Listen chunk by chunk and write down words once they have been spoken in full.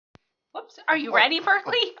Oops. Are you ready,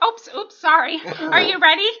 Berkeley? Oops. Sorry. Are you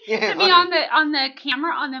ready to be on the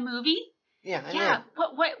camera on the movie? Yeah. Yeah.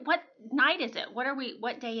 What night is it?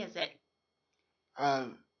 What day is it?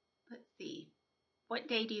 Let's see. What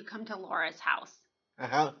day do you come to Laura's house?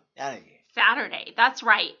 Saturday. That's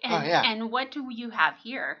right. And and what do you have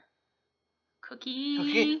here?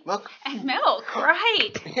 Cookie, milk, and milk.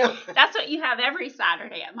 Right. That's what you have every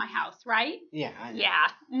Saturday at my house, right? Yeah. Yeah.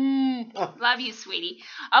 Love you, sweetie.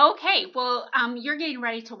 Okay. Well, you're getting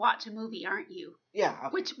ready to watch a movie, aren't you? Yeah.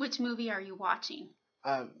 Which movie are you watching?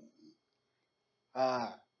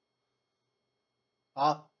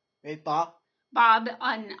 Bob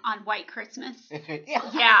on White Christmas.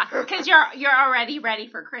 Yeah, because you're already ready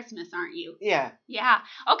for Christmas, aren't you? Yeah. Yeah.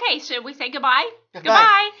 Okay, should we say goodbye?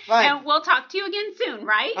 Goodbye. Bye. And we'll talk to you again soon,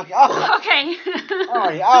 right? Okay.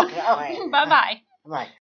 Okay. Okay. Bye-bye. Bye.